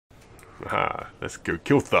Aha, let's go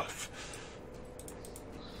kill stuff.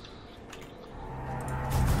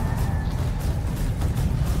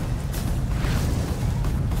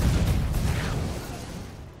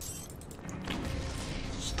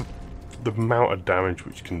 Just the amount of damage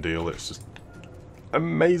which can deal, it's just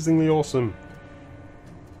amazingly awesome.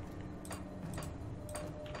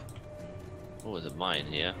 Oh, there's a mine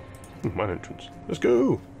here. Mine entrance. Let's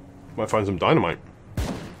go! Might find some dynamite.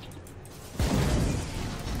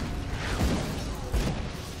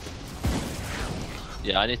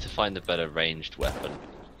 Yeah, I need to find a better ranged weapon.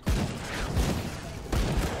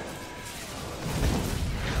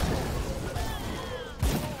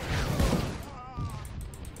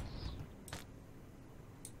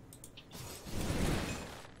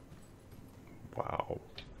 Wow.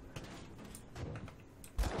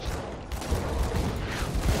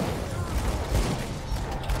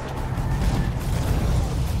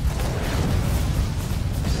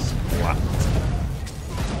 Splat.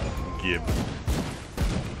 Gib.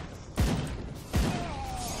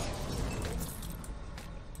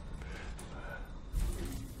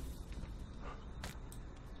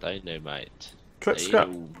 Dynamite. Collect scrap.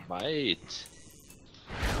 Dynamite.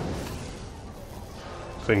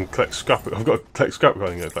 Saying collect scrap. I've got to collect scrap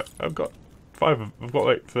going. I've got 5. I've got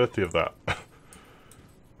like 30 of that.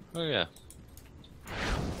 Oh yeah.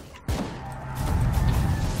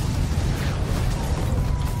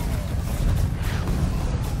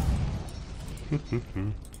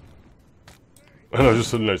 And I just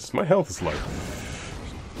suddenly noticed my health is low.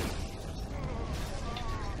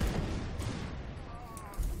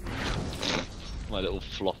 My little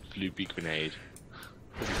flop loopy grenade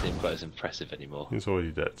doesn't seem quite as impressive anymore. He's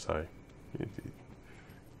already dead, so he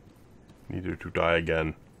needed to die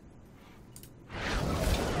again.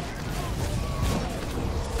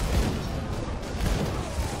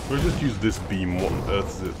 We'll just use this beam. What on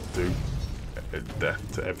earth does it do?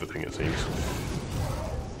 Death to everything, it seems.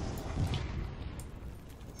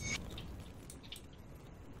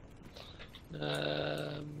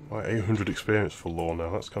 Right, 800 experience for lore now.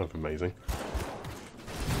 That's kind of amazing.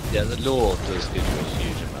 Yeah, the lore does give you a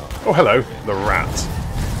huge amount. Oh, hello, the rat.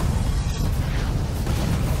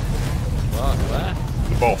 What? Where?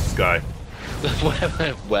 The boss guy.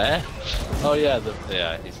 Where? Oh yeah,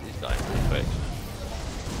 he's dying pretty quick.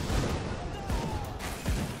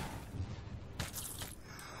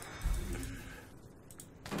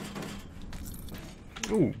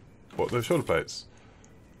 Ooh, what are those shoulder plates?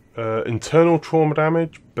 Internal trauma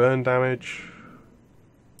damage, burn damage.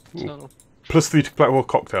 Plus 3 to Blackwell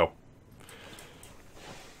cocktail.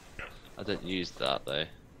 I don't use that though.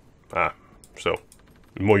 Ah, so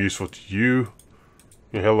more useful to you.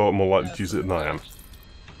 You're a hell of a lot more likely to use it than I am.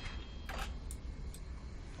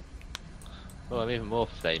 Oh, I'm even more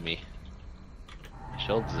flamey. My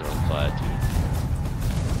shoulders are on fire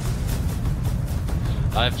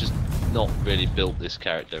too. I've just not really built this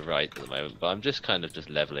character right at the moment, but I'm just kind of just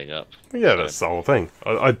leveling up. Yeah, that's the whole thing.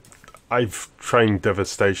 I've trained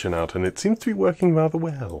Devastation out, and it seems to be working rather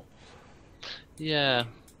well. Yeah.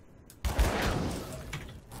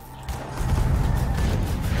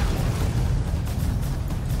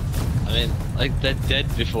 I mean, like, they're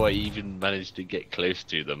dead before I even managed to get close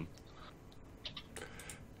to them.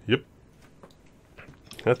 Yep.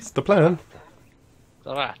 That's the plan.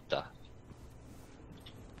 Rata.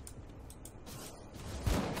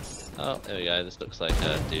 Oh, there we go. This looks like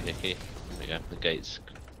a doohickey. There we go. The gate's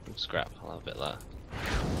scrap. I'll have a bit of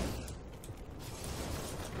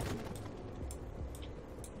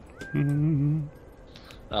that.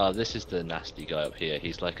 Oh, this is the nasty guy up here.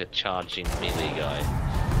 He's like a charging melee guy.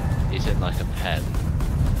 He's in like a pen.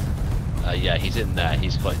 Yeah, he's in there.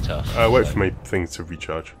 He's quite tough. Wait for my things to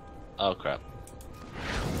recharge. Oh crap.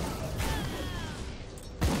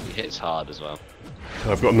 He hits hard as well.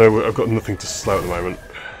 I've got nothing to slow at the moment.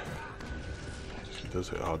 He does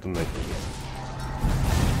hit hard, doesn't he?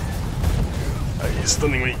 He's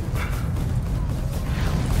stunning me.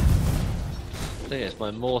 The thing is, my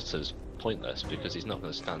mortar's pointless because he's not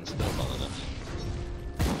going to stand still long enough.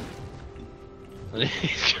 And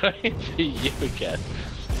he's going for you again.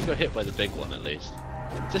 He got hit by the big one at least.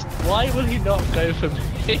 Just why will he not go for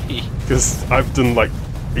me? Because I've done like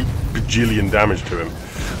 8 bajillion damage to him.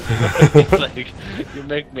 Like, you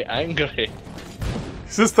make me angry.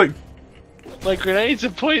 It's just like my grenades are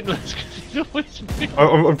pointless because he's always me.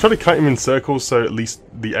 I'm trying to kite him in circles so at least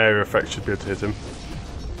the area effect should be able to hit him.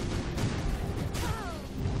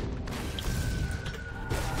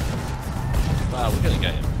 Wow, we're gonna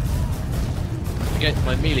get him.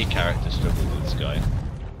 My melee character struggles with this guy.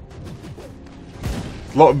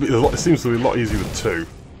 It seems to be a lot easier with 2.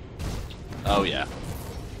 Oh yeah.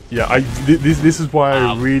 Yeah, this is why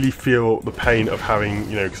I really feel the pain of having,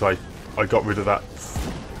 you know, because I got rid of that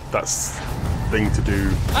thing to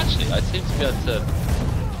do. Actually, I seem to be able to.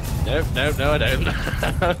 No, I don't.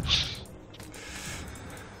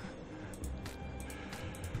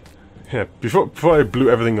 Yeah, before I blew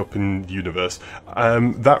everything up in the universe,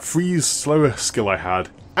 that freeze slower skill I had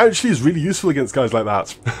actually is really useful against guys like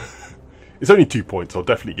that. It's only 2 points. I'll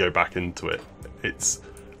definitely go back into it.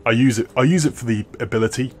 I use it for the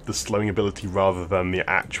ability, the slowing ability, rather than the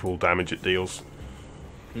actual damage it deals.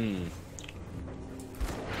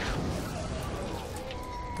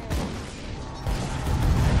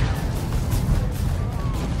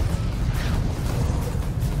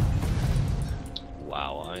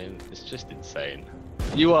 Wow, it's just insane.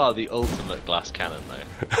 You are the ultimate glass cannon, though.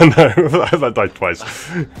 No, I died twice.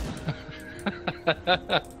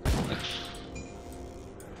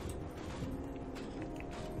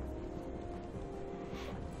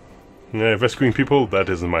 Yeah, rescuing people, that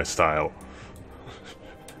isn't my style.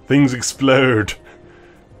 Things explode.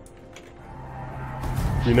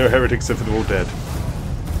 We know heretics if they're all dead.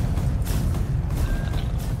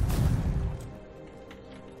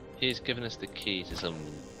 He's given us the key to some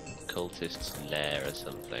cultist's lair or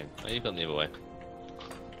something. Oh, you've gone the other way.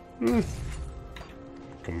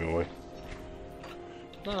 Come your way.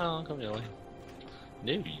 No, I'll come your way.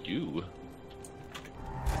 No, you.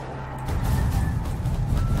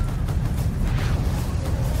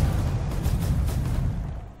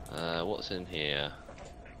 What's in here?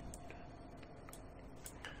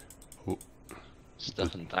 Ooh.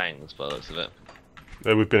 Stuff and things, by the looks of it.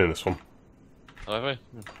 We've been in this one. Oh, have we?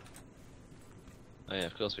 Oh yeah,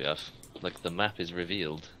 of course we have. Like, the map is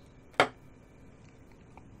revealed. I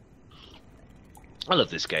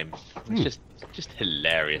love this game. It's just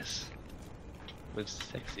hilarious. With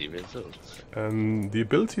sexy results. The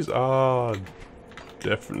abilities are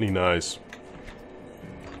definitely nice.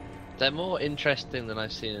 They're more interesting than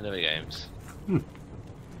I've seen in other games.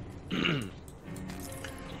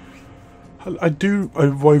 I do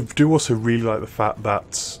also really like the fact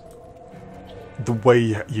that the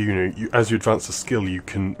way as you advance the skill, you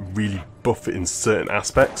can really buff it in certain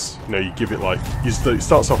aspects. You know, you give it like it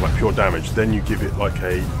starts off like pure damage, then you give it like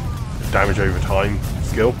a damage over time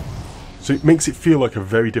skill. So it makes it feel like a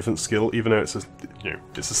very different skill, even though it's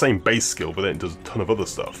it's the same base skill, but then it does a ton of other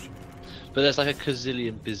stuff. But there's like a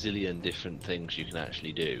bazillion different things you can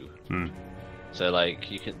actually do. So like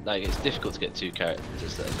you can it's difficult to get two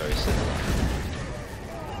characters that are very similar.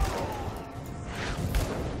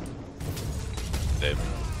 Boom.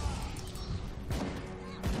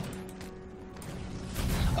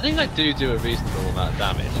 I think I do a reasonable amount of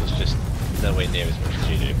damage. It's just nowhere near as much as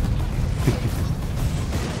you do.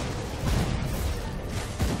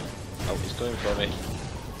 Oh, he's going for me.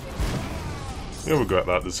 Yeah, we'll go at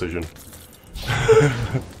that decision.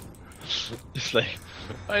 It's like,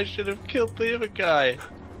 I should have killed the other guy.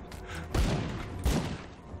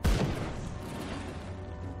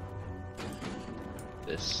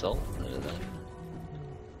 There's salt over there.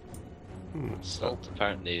 Salt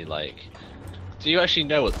apparently, like... Do you actually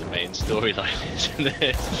know what the main storyline is in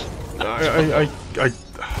this? I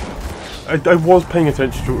was paying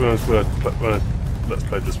attention to it when I Let's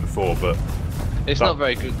Played this before, but... It's not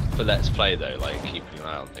very good for Let's Play though, like keeping an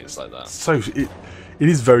eye on things like that. So, it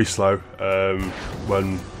is very slow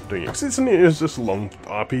when doing it, because it's just a long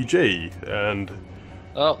RPG, and...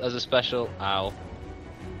 Oh, there's a special. Ow.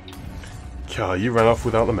 God, you ran off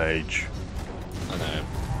without the mage. I know.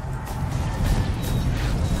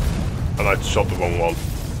 And I shot the wrong one.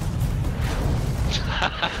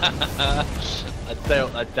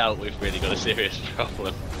 I doubt we've really got a serious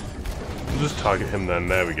problem. We'll just target him then,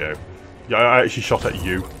 there we go. Yeah, I actually shot at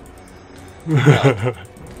you. Oh.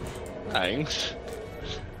 Thanks.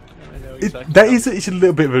 It's a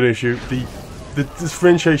little bit of an issue. The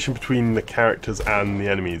differentiation between the characters and the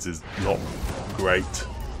enemies is not great.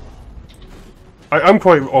 I'm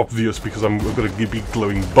quite obvious because I'm got a big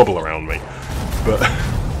glowing bubble around me, but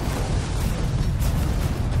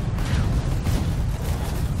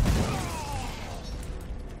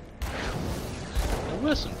there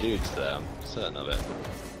were some dudes there, I'm certain of it.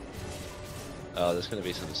 Oh, there's going to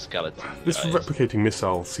be some skeleton this guys. replicating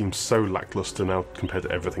missile seems so lackluster now compared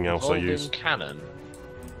to everything else I use. Cannon.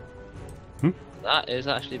 That is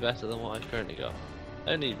actually better than what I've currently got.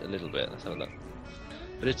 Only a little bit. Let's have a look.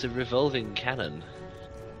 But it's a revolving cannon.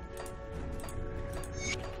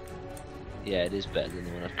 Yeah, it is better than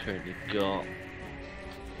the one I've currently got.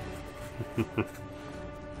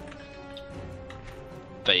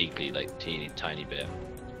 Vaguely, like teeny tiny bit.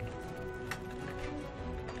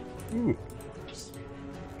 Ooh.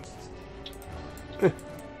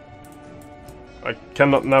 I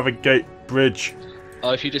cannot navigate bridge.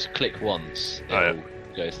 Oh, if you just click once,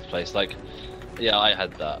 it goes to the place. Like, yeah, I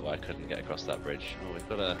had that where I couldn't get across that bridge. Oh, we've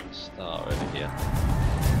got a star over here.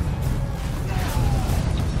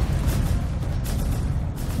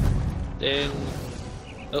 Ding!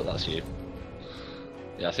 Oh, that's you.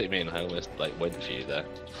 Yeah, I think me and I almost like went for you there.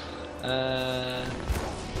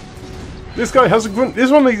 This guy has a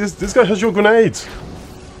this guy has your grenades.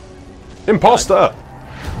 Imposter.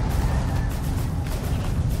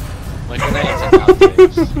 My grenades are now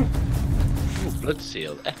doing. Ooh, blood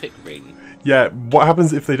seal, epic ring. Yeah, what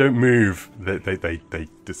happens if they don't move? They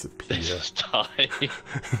disappear. They just die.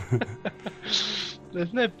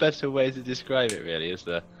 There's no better way to describe it, really, is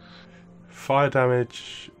there? Fire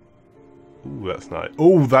damage. Ooh, that's nice.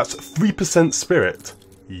 Oh, that's 3% spirit.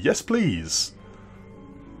 Yes, please.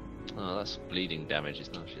 Oh, that's bleeding damage.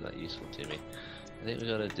 It's not actually that useful to me. I think we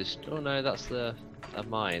got to oh no, that's a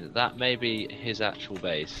mine. That may be his actual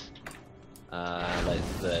base. Like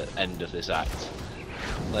the end of this act.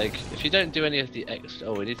 Like, if you don't do any of the extra...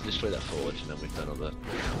 Oh, we need to destroy that forge, and then we've done all the...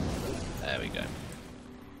 There we go.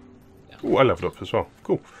 Yeah. Oh, I leveled up as well.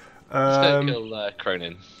 Cool. Let's go kill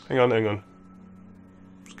Cronin. Hang on.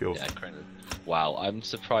 Skills. Yeah, Cronin. Wow, I'm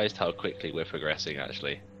surprised how quickly we're progressing,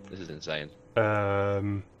 actually. This is insane.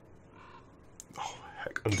 Oh,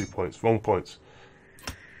 heck. Undo points. Wrong points.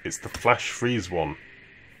 It's the flash freeze one.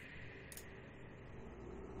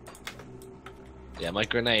 Yeah, my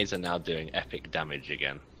grenades are now doing epic damage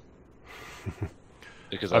again.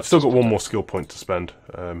 Because I've still got one more skill point to spend.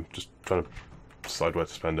 Just trying to decide where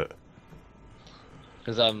to spend it.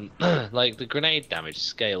 Because like the grenade damage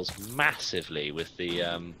scales massively with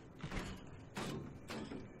the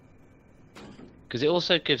because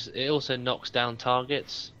it also knocks down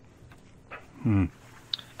targets. And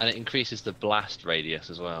it increases the blast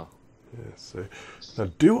radius as well. Yeah. So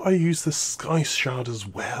now, do I use the sky shard as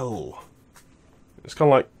well? It's kind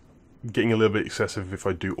of like getting a little bit excessive if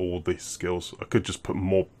I do all these skills. I could just put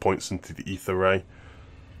more points into the ether ray.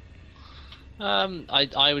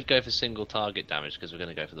 I would go for single target damage because we're going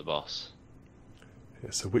to go for the boss.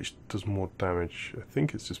 Yeah, so which does more damage? I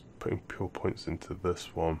think it's just putting pure points into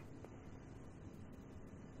this one.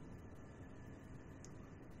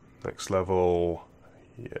 Next level,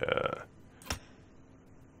 yeah.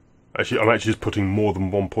 Actually, I'm actually just putting more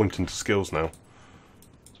than 1 point into skills now.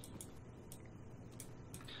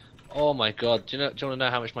 Oh my god, do you want to know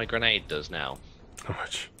how much my grenade does now? How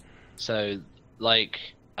much? So, like,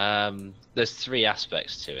 there's 3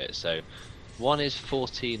 aspects to it. So, one is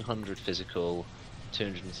 1400 physical,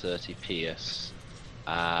 230 pierce,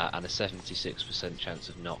 and a 76% chance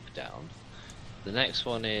of knockdown. The next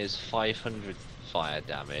one is 500 fire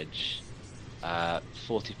damage,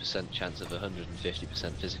 40% chance of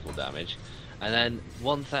 150% physical damage, and then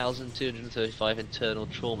 1235 internal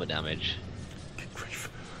trauma damage. Good grief.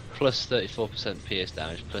 Plus 34% pierce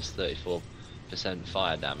damage, plus 34%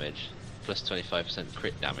 fire damage, plus 25%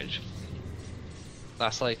 crit damage.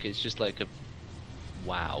 That's like, it's just like a...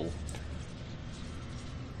 wow.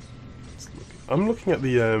 I'm looking at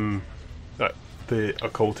the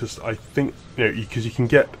occultist. I think, because you can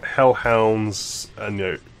get hellhounds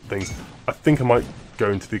and, things. I think I might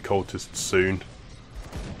go into the occultist soon.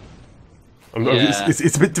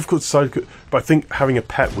 It's a bit difficult to decide, but I think having a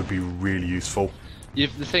pet would be really useful. The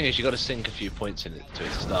thing is, you've got to sink a few points into it to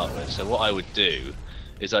start with. So what I would do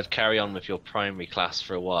is I'd carry on with your primary class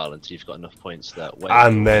for a while until you've got enough points that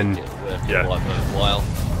and then worthwhile.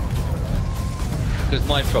 Because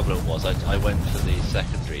my problem was I went for the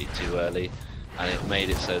secondary too early, and it made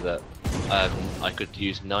it so that I could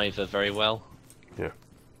use neither very well. Yeah.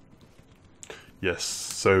 Yes.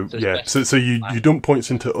 So yeah. So you dump points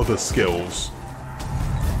into other skills.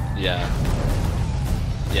 Yeah.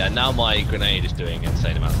 Yeah, now my grenade is doing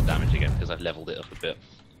insane amounts of damage again because I've leveled it up a bit.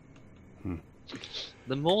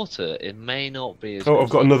 The mortar, it may not be as... Oh, I've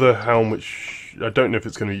got another helm which... I don't know if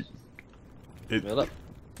it's going to be...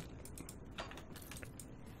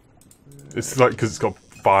 It's like, because it's got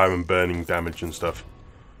fire and burning damage and stuff.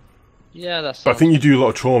 Yeah, that's... But I think you do a lot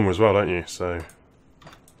of trauma as well, don't you? So...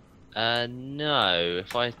 no.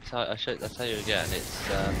 If I'll tell you again, it's...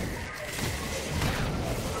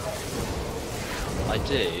 I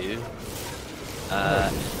do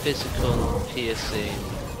physical, piercing,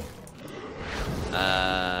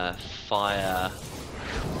 fire,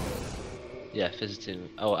 yeah, visiting.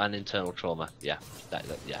 Oh, and internal trauma. Yeah,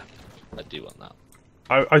 yeah, I do want that.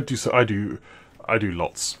 I do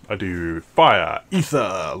lots. I do fire,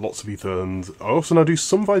 ether, lots of ether, and I also now do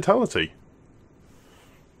some vitality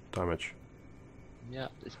damage. Yeah,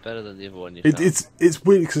 it's better than the other one you found. It's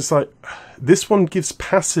weird because it's like this one gives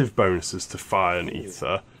passive bonuses to fire and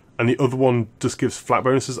ether, and the other one just gives flat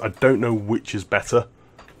bonuses. I don't know which is better.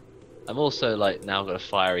 I'm also like now got a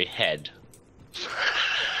fiery head.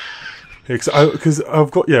 Because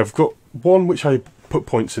I've got one which I put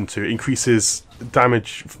points into. It increases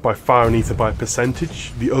damage by fire and ether by a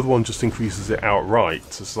percentage. The other one just increases it outright.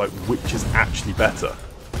 So it's like which is actually better.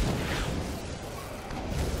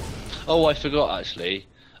 Oh, I forgot actually.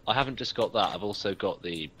 I haven't just got that. I've also got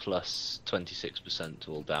the plus 26%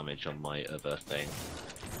 to all damage on my other thing,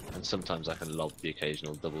 and sometimes I can lob the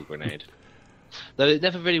occasional double grenade. Though it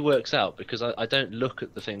never really works out because I don't look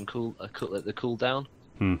at the thing at the cooldown.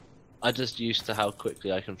 I just used to how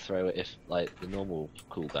quickly I can throw it if like the normal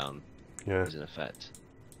cooldown is in effect.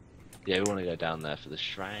 Yeah, we want to go down there for the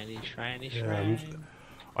shrine.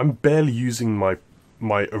 I'm barely using my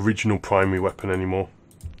original primary weapon anymore.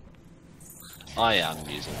 I am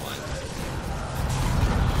using mine.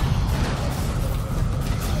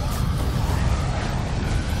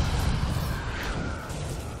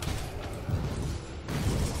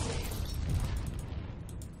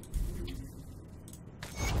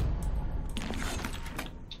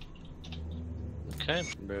 Okay,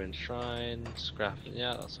 ruined shrine, scrap.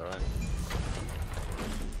 Yeah, that's alright.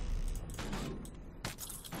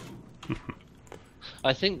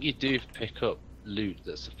 I think you do pick up loot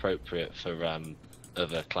that's appropriate for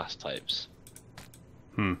other class types.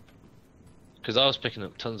 Because I was picking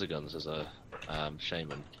up tons of guns as a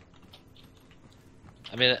shaman.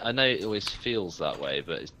 I mean, I know it always feels that way,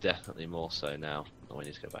 but it's definitely more so now. Oh, we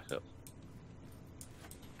need to go back up.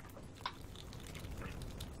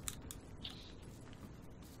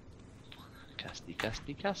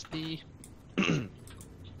 Casty.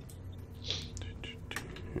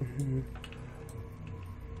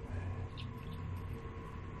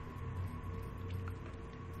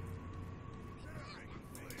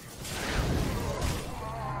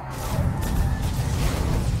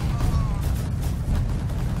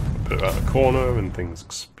 Put it out of the corner and things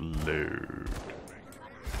explode.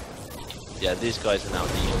 Yeah, these guys are now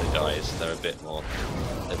the other guys. They're a bit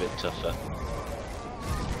tougher.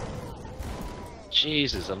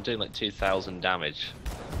 Jesus, I'm doing like 2,000 damage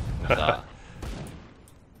with that.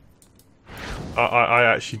 I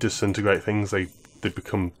actually disintegrate things. They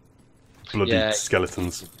become bloody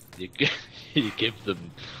skeletons. You give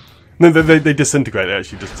them. No, they disintegrate. They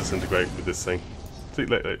actually just disintegrate with this thing. See,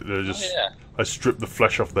 they're just. Oh, yeah. I strip the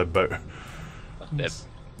flesh off their boat. Their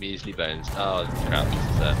measly bones. Oh crap!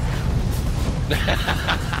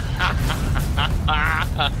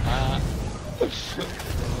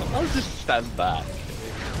 I'll just stand back.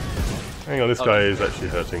 Hang on, this guy is actually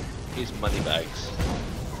hurting. He's moneybags.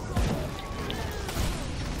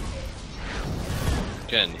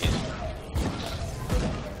 Again,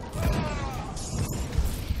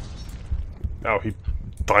 Oh, he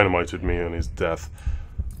dynamited me on his death.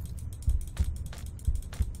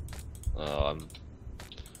 Oh, I'm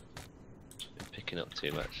picking up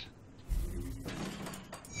too much.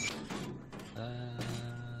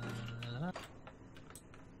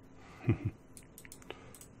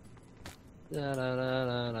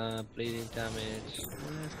 Bleeding damage.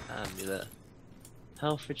 Amulet.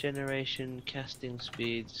 Health regeneration, casting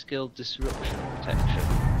speed, skill disruption protection.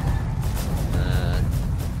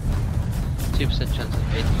 2% chance of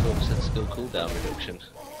 84% skill cooldown reduction.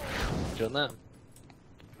 Do you want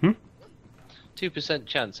that? 2%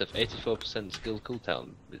 chance of 84% skill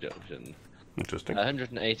cooldown reduction. Interesting.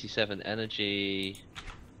 187 energy.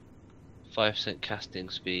 5% casting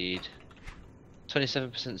speed.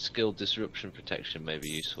 27% skill disruption protection may be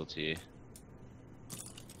useful to you.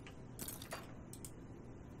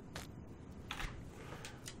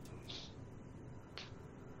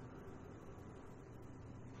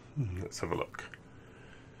 Let's have a look.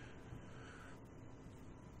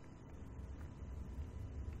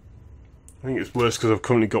 I think it's worse because I've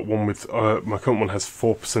currently got one with my current one has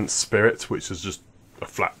 4% spirit, which is just a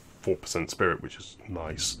flat 4% spirit, which is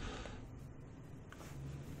nice.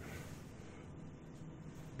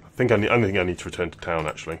 I think I need to return to town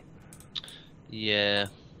actually. Yeah.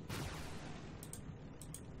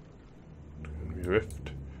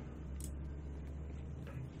 Rift.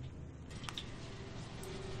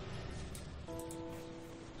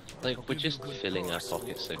 Like, we're just filling our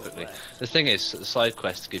pockets so quickly. The thing is, the side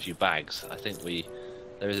quest gives you bags. I think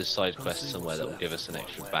there is a side quest somewhere that will give us an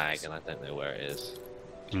extra bag, and I don't know where it is.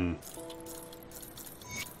 Come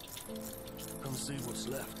see what's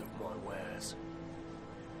left of my wares.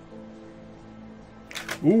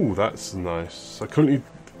 Ooh, that's nice. I've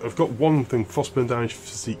got one thing: frostburn damage,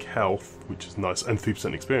 physique, health, which is nice, and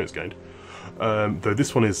 3% experience gained. Though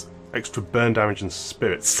this one is extra burn damage and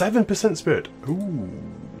spirit. 7% spirit! Ooh.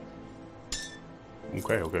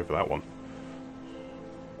 Okay, I'll go for that one.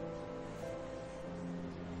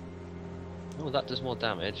 Oh, that does more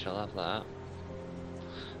damage. I'll have that.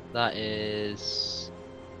 That is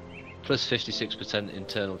plus 56%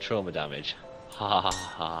 internal trauma damage. Ha ha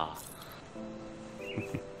ha.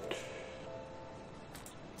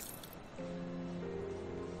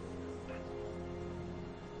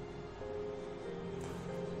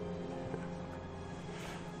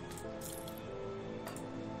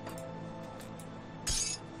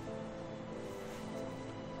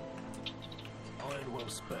 Iron well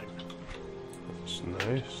spent. That's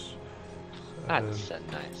nice. That's a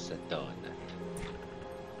nice donut.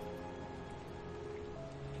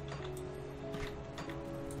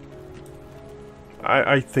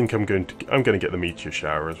 I think I'm going to get the meteor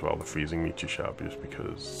shower as well, the freezing meteor shower, just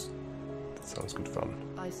because that sounds good fun.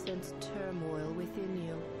 I sense turmoil within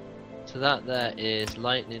you. So that there is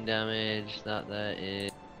lightning damage. That there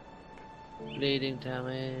is bleeding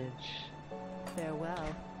damage.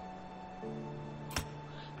 Farewell.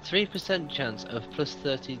 3% chance of plus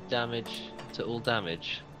 30 damage to all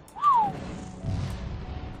damage.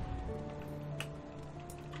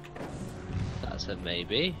 That's a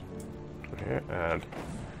maybe. Yeah, and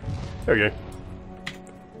there we go.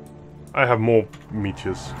 I have more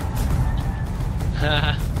meteors.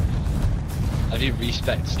 Have you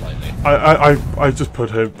respec'd slightly? I just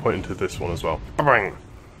put a point into this one as well. Bang!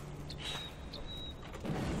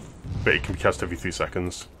 But it can be cast every 3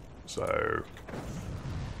 seconds, so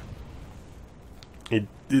it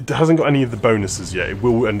hasn't got any of the bonuses yet. It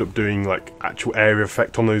will end up doing like actual area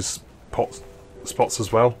effect on those spots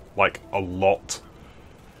as well, like a lot.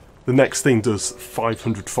 The next thing does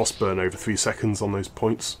 500 frostburn over 3 seconds on those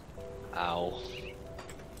points. Ow.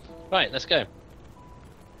 Right, let's go.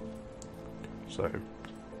 So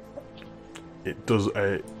it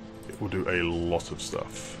will do a lot of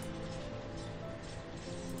stuff.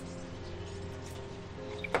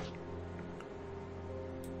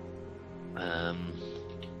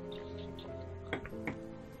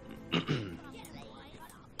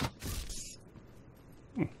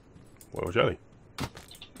 Royal jelly.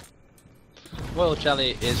 Royal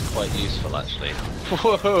jelly is quite useful, actually.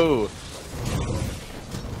 Whoa!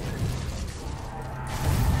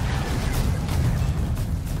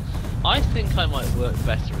 I think I might work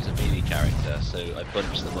better as a melee character, so I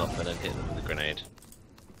bunch them up and then hit them with a grenade.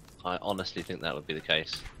 I honestly think that would be the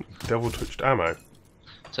case. Devil-touched ammo.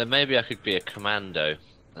 So maybe I could be a commando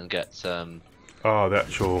and get Ah, the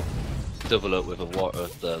actual. double up with the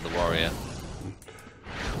warrior.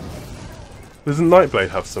 Doesn't Nightblade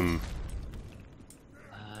have some?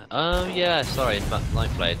 Oh yeah, sorry,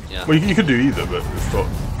 Multiplay. Yeah. Well, you could do either, but it's not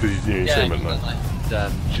because you're Yeah, human. you can,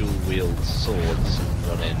 like, dual wield swords and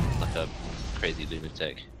run in like a crazy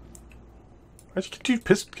lunatic. Actually,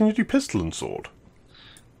 can you do pistol and sword?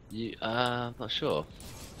 I'm not sure.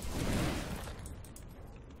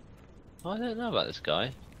 I don't know about this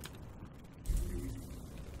guy.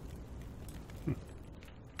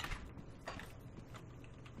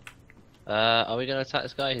 Are we going to attack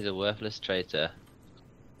this guy? He's a worthless traitor.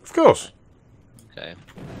 Of course. Okay.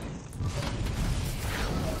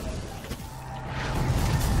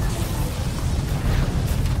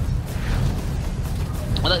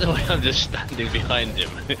 I like the way I'm just standing behind him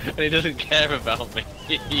and he doesn't care about me.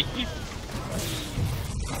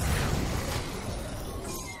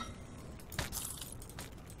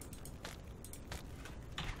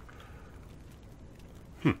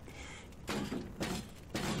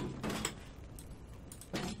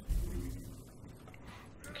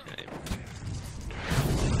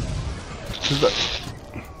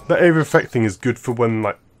 That area effect thing is good for when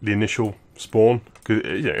like the initial spawn,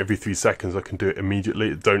 because every 3 seconds I can do it immediately.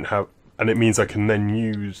 And it means I can then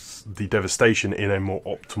use the devastation in a more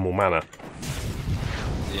optimal manner.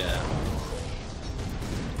 Yeah.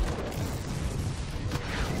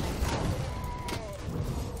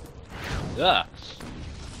 Ah.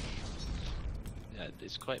 Yeah,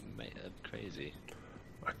 it's quite crazy.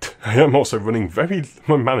 I am also running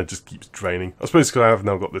my mana just keeps draining. I suppose because I have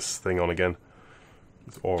now got this thing on again.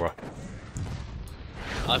 This aura.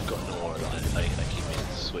 I've got an aura that I keep me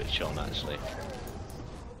to switch on actually.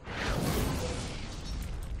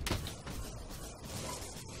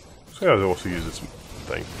 So I also use this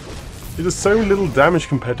thing. It does so little damage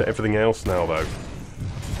compared to everything else now though.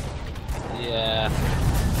 Yeah.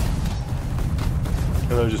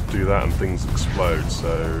 And I just do that and things explode,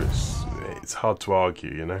 so it's hard to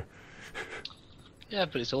argue, you know? Yeah,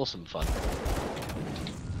 but it's awesome fun.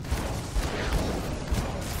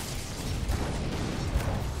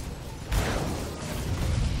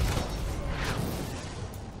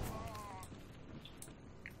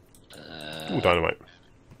 Ooh, dynamite.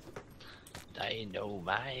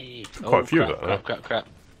 Dynamite. Quite a few crap, of that, crap, crap.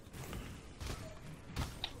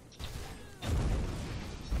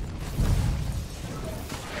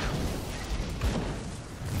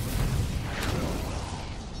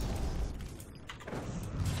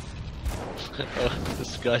 Oh,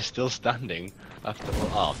 this guy's still standing after.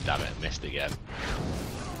 Oh, damn it! Missed again.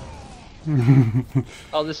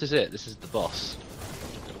 Oh, this is it. This is the boss.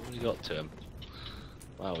 I've already got to him.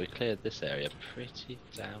 Wow, we cleared this area pretty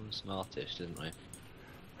damn smartish, didn't we?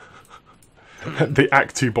 The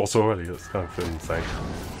Act 2 boss already. That's kind of insane.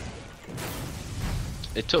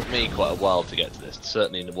 It took me quite a while to get to this.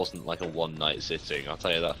 Certainly, it wasn't like a one-night sitting. I'll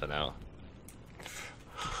tell you that for now.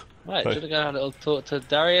 Right, should I go and have a little talk to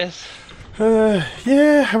Darius?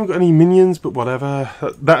 Yeah, haven't got any minions, but whatever.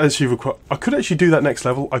 That actually require. I could actually do that next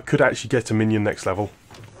level. I could actually get a minion next level.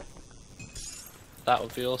 That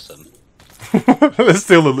would be awesome. Let's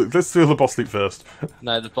steal the boss loot first.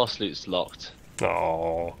 No, the boss loot's locked.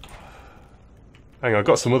 Oh, hang on, I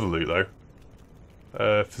got some other loot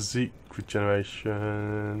though. Physique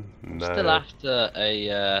regeneration. No. Still after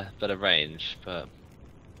a better range, but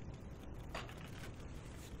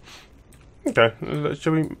okay.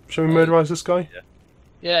 Shall we murderize this guy?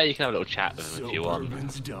 yeah, you can have a little chat with him if you want.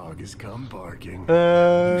 Bourbon's dog has come barking.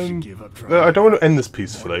 I You should give up trying. don't want to end this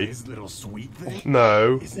peacefully. His little sweet thing.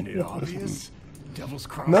 No. Isn't it obvious? Devil's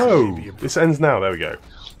Cross. No. may be a This ends now. There we go.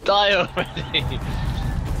 Die already!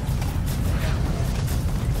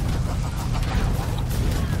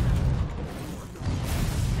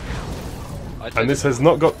 And this has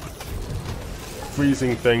not got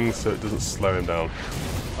freezing things, so it doesn't slow him down.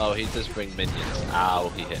 Oh, he does bring minions.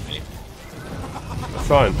 Ow, he hit me.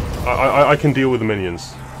 Fine. I can deal with the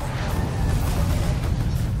minions.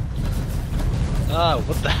 Oh,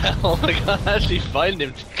 what the hell? I can't actually find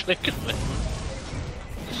him to click on him.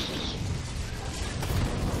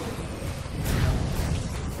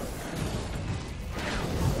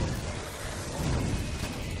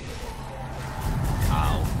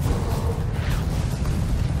 Ow.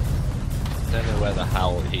 Don't know where the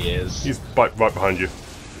hell he is. He's right behind you.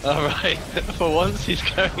 Alright, for once he's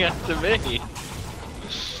going after me.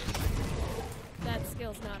 That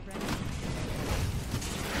skill's not ready.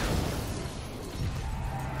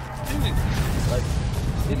 Doing like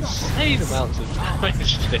insane amounts of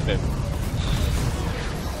damage to him.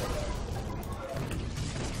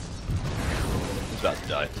 He's about to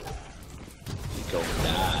die. He's going to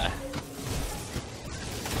die.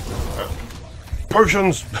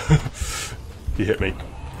 Potions! He hit me.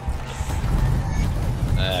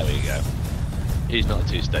 There we go. He's not a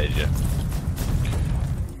two-stager.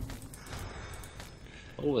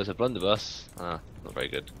 Oh, there's a blunderbuss. Ah, not very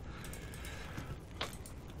good.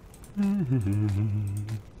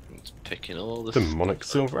 It's picking all the Demonic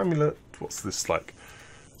Silver Amulet. What's this like?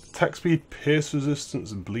 Attack speed, pierce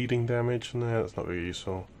resistance, and bleeding damage. No, that's not very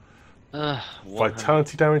useful.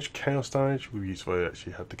 Vitality damage, chaos damage. Would be useful if I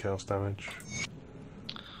actually had the chaos damage.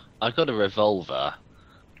 I've got a revolver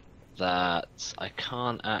that I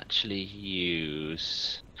can't actually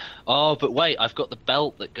use. Oh, but wait, I've got the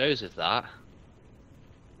belt that goes with that.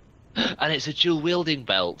 And it's a dual wielding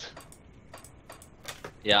belt.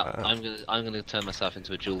 Yeah, I'm gonna turn myself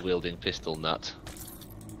into a dual wielding pistol nut.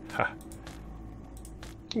 Ha.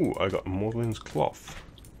 Ooh, I got Maudlin's cloth.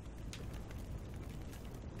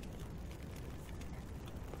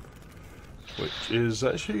 Which is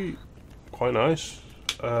actually quite nice.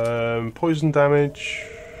 Poison damage,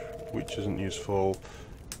 which isn't useful.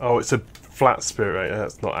 Oh, it's a flat spirit rate.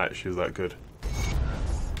 That's not actually that good.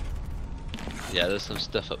 Yeah, there's some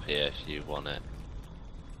stuff up here if you want it.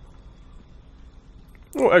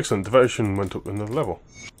 Oh, excellent. Devotion went up another level.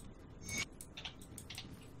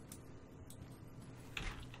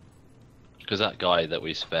 Because that guy that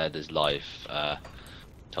we spared his life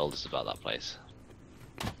told us about that place.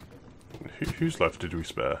 Whose life did we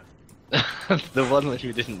spare? The one which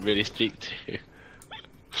we didn't really speak to.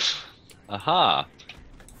 Aha!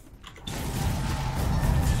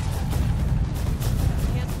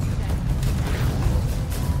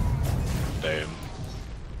 Boom.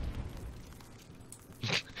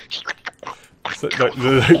 So, like,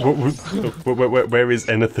 where is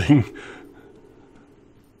anything?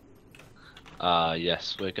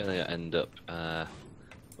 Yes, we're gonna end up.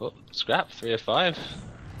 Oh, scrap 3 of 5.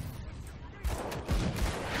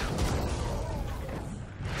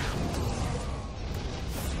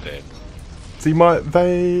 Boom. See,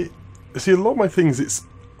 a lot of my things.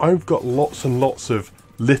 I've got lots and lots of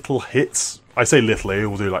little hits. I say little, it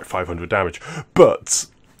will do like 500 damage, but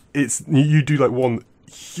you do like one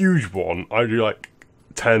huge one. I do like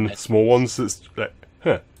 10 small ones. It's like,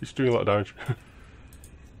 Huh, he's doing a lot of damage.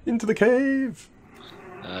 Into the cave!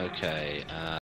 Okay,